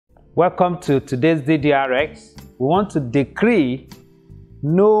Welcome to today's DDRx. We want to decree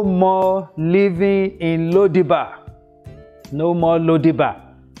no more living in Debar. No more Debar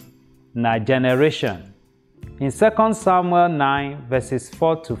in our generation. In 2 Samuel 9 verses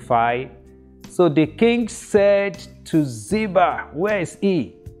 4 to 5, so the king said to Debar, where is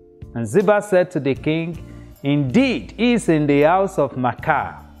he? And Debar said to the king, indeed, he is in the house of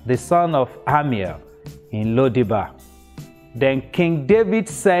Machir, the son of Amiel, in Debar. Then King David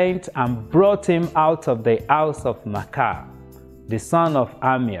sent and brought him out of the house of Machir, the son of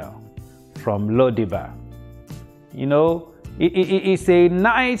Amiel, from Debar. You know, it's a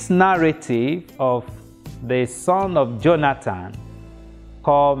nice narrative of the son of Jonathan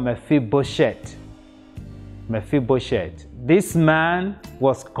called Mephibosheth. Mephibosheth. This man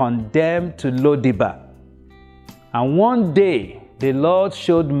was condemned to Debar. And one day, the Lord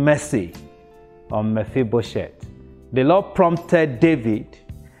showed mercy on Mephibosheth. The Lord prompted David,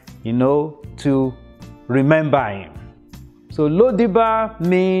 to remember him. So Debar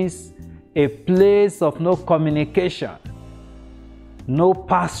means a place of no communication, no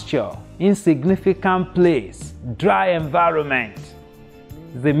pasture, insignificant place, dry environment.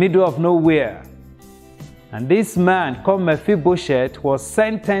 It's the middle of nowhere. And this man called Mephibosheth was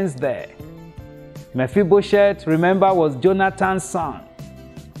sentenced there. Mephibosheth, remember, was Jonathan's son.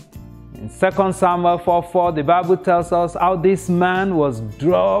 In 2 Samuel 4:4, the Bible tells us how this man was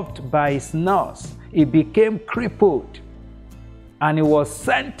dropped by his nurse. He became crippled and he was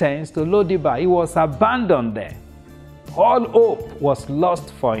sentenced to Debar. He was abandoned there. All hope was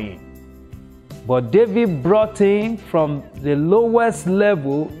lost for him. But David brought him from the lowest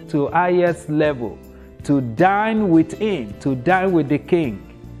level to highest level to dine with him, to dine with the king.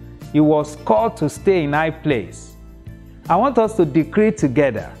 He was called to stay in high place. I want us to decree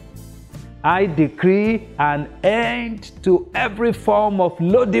together. I decree an end to every form of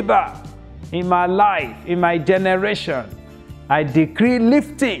Debar in my life, in my generation. I decree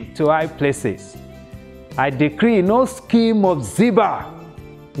lifting to high places. I decree no scheme of Debar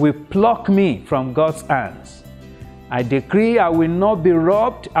will pluck me from God's hands. I decree I will not be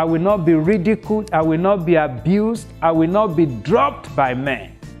robbed, I will not be ridiculed, I will not be abused, I will not be dropped by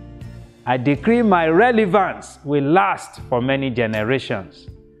men. I decree my relevance will last for many generations.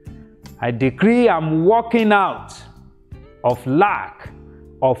 I decree I'm walking out of lack,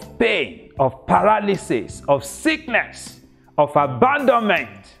 of pain, of paralysis, of sickness, of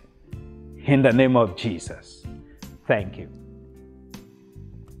abandonment in the name of Jesus. Thank you.